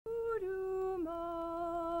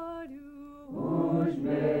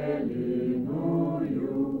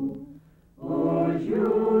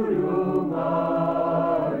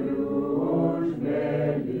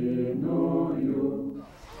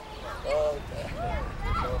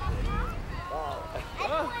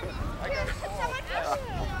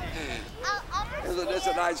Isn't this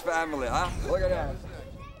a nice family, huh? Look at that.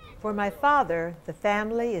 For my father, the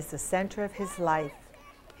family is the center of his life.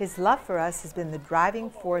 His love for us has been the driving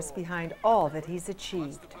force behind all that he's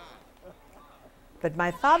achieved. But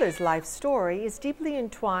my father's life story is deeply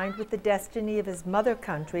entwined with the destiny of his mother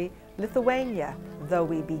country, Lithuania, though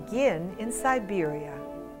we begin in Siberia.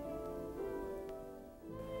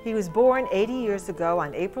 He was born 80 years ago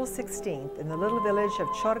on April 16th in the little village of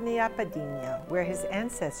Chornya Padinya, where his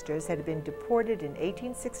ancestors had been deported in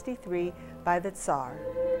 1863 by the Tsar.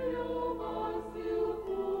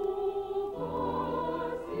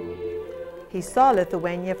 He saw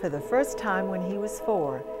Lithuania for the first time when he was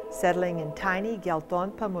 4, settling in tiny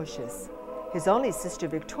Gelton Pamushis. His only sister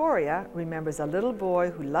Victoria remembers a little boy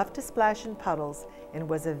who loved to splash in puddles and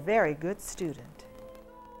was a very good student.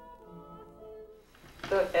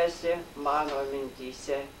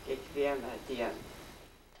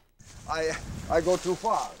 I go too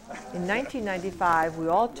far. In 1995, we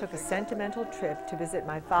all took a sentimental trip to visit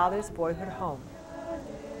my father's boyhood home.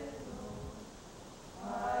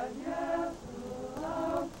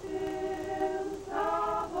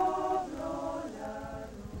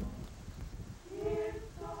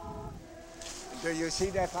 Do you see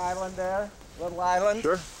that island there? Little island?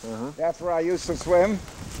 Sure. That's where I used to swim,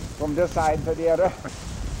 from this side to the other.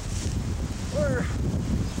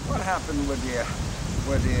 What happened with the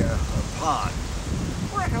pond?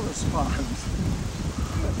 Where the hell is pond?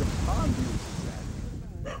 The pond uses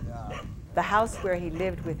that. Yeah. The house where he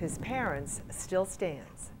lived with his parents still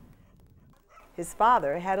stands. His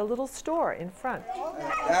father had a little store in front.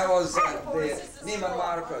 That was the Neiman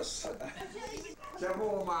Marcus.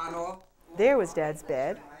 There was Dad's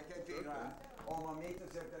bed,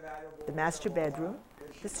 the master bedroom,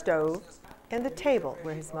 the stove, and the table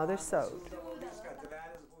where his mother sewed.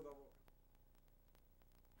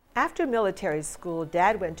 After military school,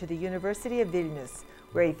 Dad went to the University of Vilnius,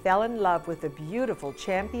 where he fell in love with the beautiful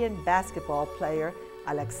champion basketball player,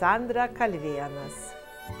 Aleksandra Kalvėnas.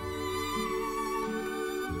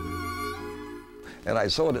 And I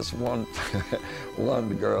saw this one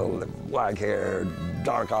girl with black hair,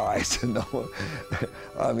 dark eyes, you know.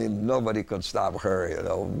 I mean, nobody could stop her, you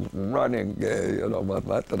know, running, you know,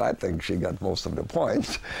 but I think she got most of the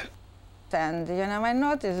points. And, you know, I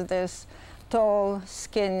noticed this tall,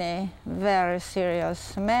 skinny, very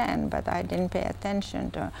serious man, but I didn't pay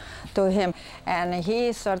attention to him. And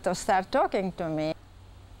he sort of started talking to me.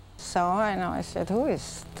 So, you know, I said, who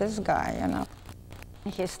is this guy, you know?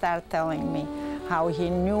 He started telling me how he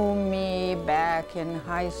knew me back in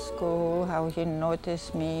high school, how he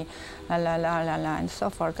noticed me, and so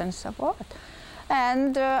forth and so forth.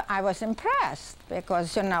 And I was impressed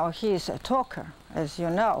because, you know, he's a talker, as you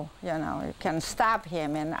know, you can stop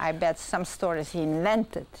him, and I bet some stories he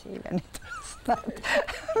invented, even if it's not,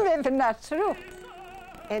 maybe not true.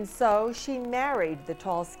 And so she married the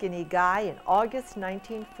tall, skinny guy in August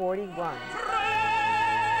 1941.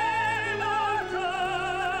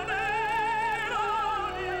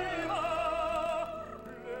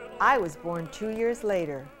 I was born 2 years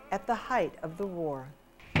later, at the height of the war.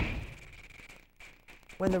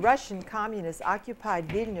 When the Russian communists occupied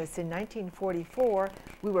Vilnius in 1944,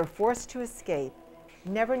 we were forced to escape,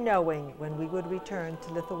 never knowing when we would return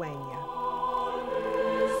to Lithuania.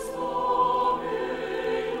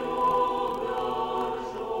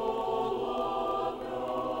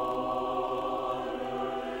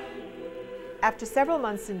 After several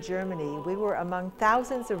months in Germany, we were among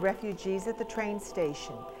thousands of refugees at the train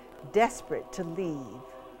station, desperate to leave.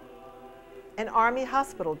 An army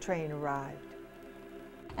hospital train arrived.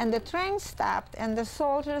 And the train stopped, and the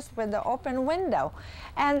soldiers with the open window,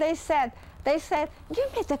 and they said,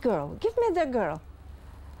 give me the girl, give me the girl.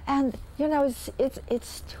 And, you know, it's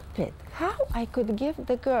stupid. How I could give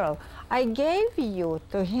the girl? I gave you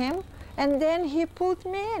to him, and then he pulled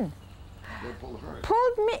me in.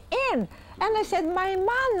 Pulled me in. And I said, my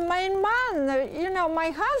man, you know, my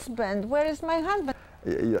husband, where is my husband?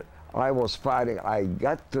 I was fighting. I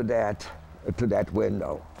got to that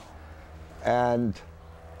window, and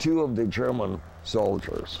 2 of the German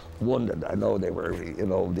soldiers, wounded, I know they were, you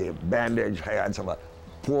know, the bandage had some,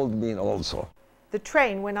 pulled me in also. The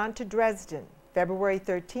train went on to Dresden, February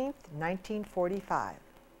 13th, 1945.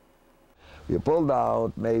 We pulled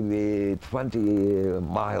out maybe 20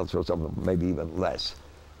 miles or something, maybe even less,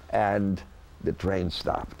 and the train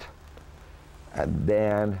stopped. And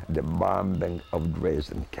then the bombing of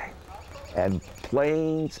Dresden came. And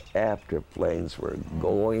planes after planes were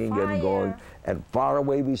going and going. And far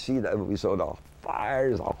away we saw the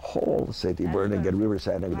fires, the whole city burning, and we were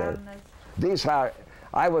standing there. These are,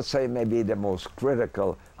 I would say, maybe the most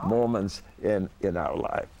critical moments in our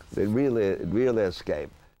life. They really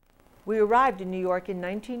escaped. We arrived in New York in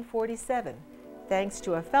 1947, thanks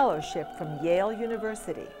to a fellowship from Yale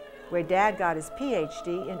University, where Dad got his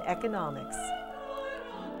PhD in economics.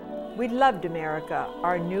 We loved America,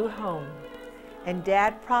 our new home, and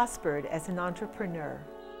Dad prospered as an entrepreneur.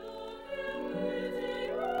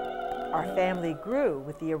 Our family grew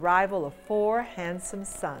with the arrival of 4 handsome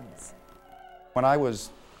sons. When I was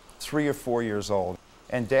 3 or 4 years old,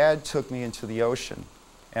 and Dad took me into the ocean,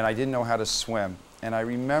 and I didn't know how to swim, and I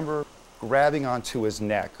remember grabbing onto his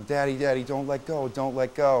neck. Daddy, Daddy, don't let go, don't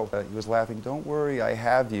let go. He was laughing, don't worry, I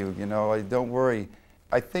have you, you know, don't worry.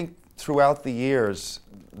 I think throughout the years,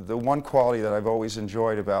 the one quality that I've always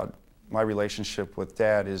enjoyed about my relationship with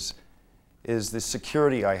Dad is the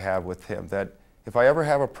security I have with him, that if I ever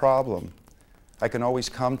have a problem, I can always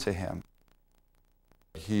come to him.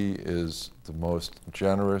 He is the most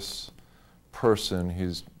generous person.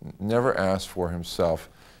 He's never asked for himself.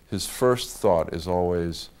 His first thought is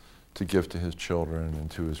always to give to his children and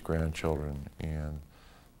to his grandchildren, and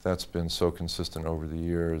that's been so consistent over the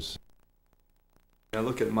years. I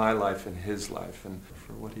look at my life and his life, and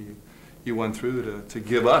for what he went through to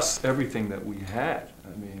give us everything that we had.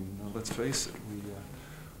 I mean, let's face it,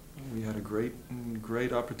 we had a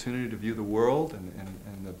great opportunity to view the world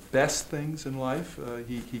and the best things in life.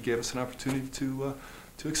 He gave us an opportunity to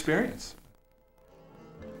experience.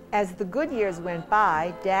 As the good years went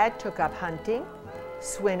by, Dad took up hunting,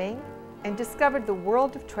 swimming, and discovered the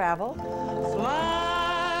world of travel.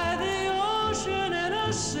 Fly the ocean in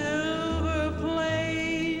a silver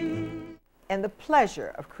plane. And the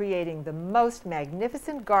pleasure of creating the most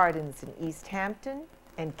magnificent gardens in East Hampton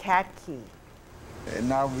and Cat Key. And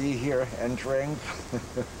now we here entering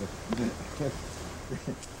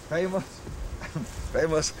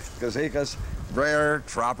famous Kazickas rare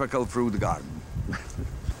tropical fruit garden.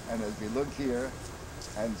 And as we look here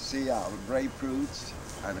and see our grapefruits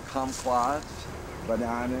And kumquats,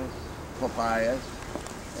 bananas, papayas,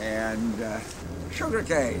 and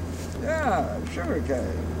sugarcane. Yeah, sugarcane.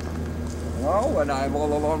 You know, when I'm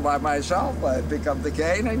all alone by myself, I pick up the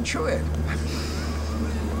cane and chew it.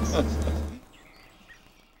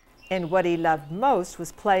 And what he loved most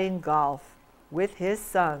was playing golf with his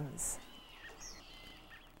sons.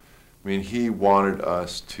 I mean, he wanted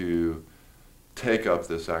us to take up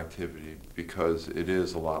this activity because it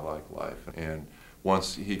is a lot like life. And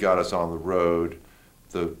once he got us on the road,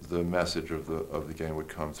 the message of the game would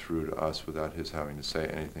come through to us without his having to say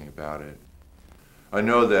anything about it. I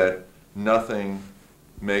know that nothing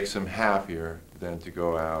makes him happier than to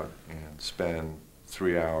go out and spend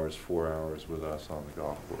 3 hours, 4 hours with us on the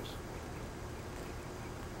golf course.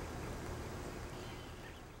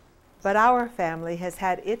 But our family has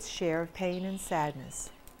had its share of pain and sadness.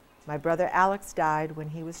 My brother Alex died when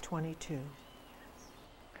he was 22.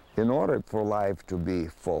 In order for life to be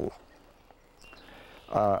full,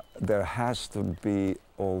 there has to be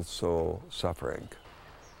also suffering.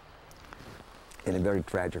 In a very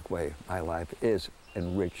tragic way, my life is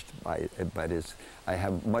enriched by this. I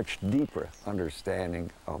have much deeper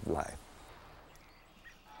understanding of life.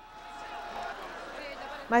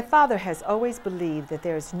 My father has always believed that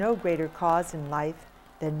there is no greater cause in life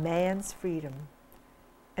than man's freedom.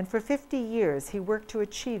 And for 50 years, he worked to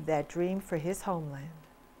achieve that dream for his homeland.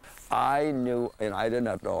 I knew, and I did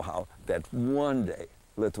not know how, that one day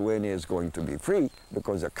Lithuania is going to be free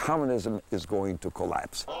because the communism is going to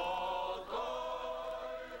collapse.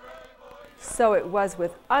 So it was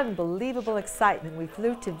with unbelievable excitement we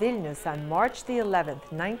flew to Vilnius on March the 11th,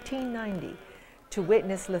 1990, to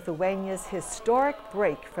witness Lithuania's historic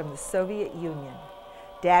break from the Soviet Union.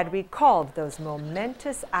 Dad recalled those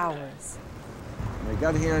momentous hours. We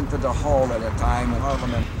got here into the hall at a time when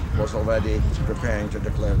Parliament was already preparing to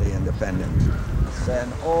declare the independence.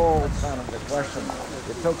 Then all kind of the question,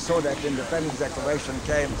 it took so that the Independence Declaration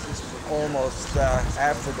came almost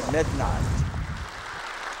after the midnight.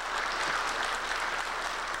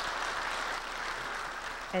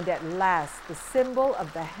 And at last, the symbol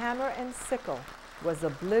of the hammer and sickle was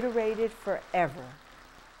obliterated forever.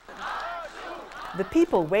 The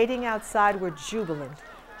people waiting outside were jubilant,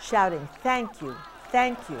 shouting, "Thank you,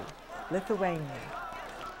 Lithuania."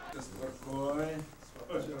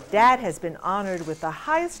 Dad has been honored with the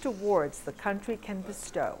highest awards the country can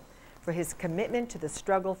bestow for his commitment to the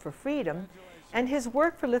struggle for freedom and his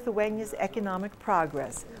work for Lithuania's economic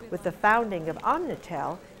progress with the founding of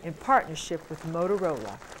Omnitel in partnership with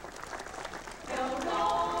Motorola.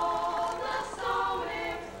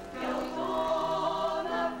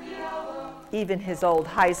 Even his old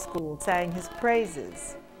high school sang his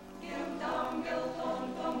praises.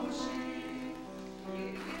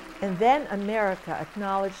 And then America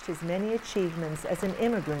acknowledged his many achievements as an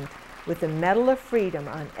immigrant with the Medal of Freedom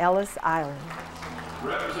on Ellis Island.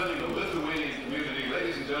 Representing the Lithuanian community,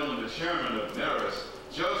 ladies and gentlemen, the chairman of NERIS,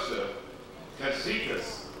 Joseph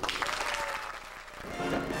Kazickas.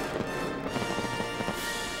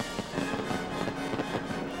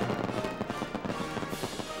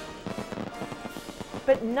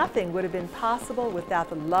 But nothing would have been possible without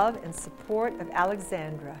the love and support of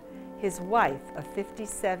Alexandra, his wife of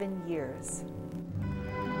 57 years.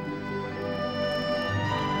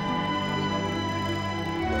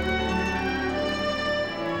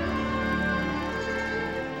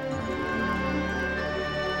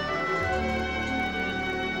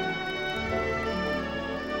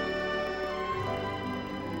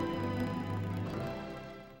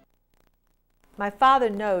 My father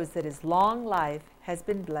knows that his long life has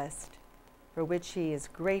been blessed, for which he is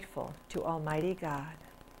grateful to Almighty God.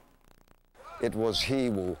 It was he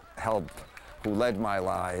who helped, who led my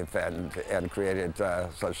life and created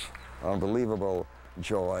such unbelievable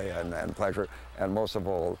joy and pleasure, and most of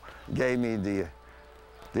all, gave me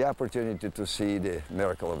the opportunity to see the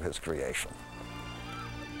miracle of his creation.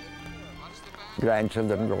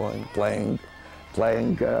 Grandchildren growing,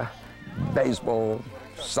 playing baseball,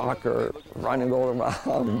 soccer, running all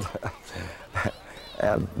around.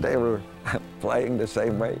 And they were playing the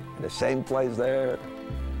same way, the same place there.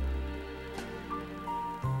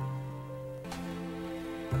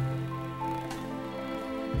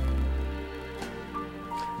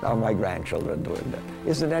 Now my grandchildren doing that.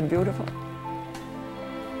 Isn't that beautiful?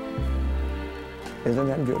 Isn't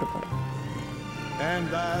that beautiful?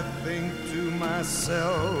 And I think to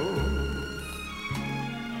myself,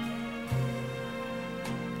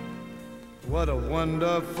 what a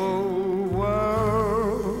wonderful world.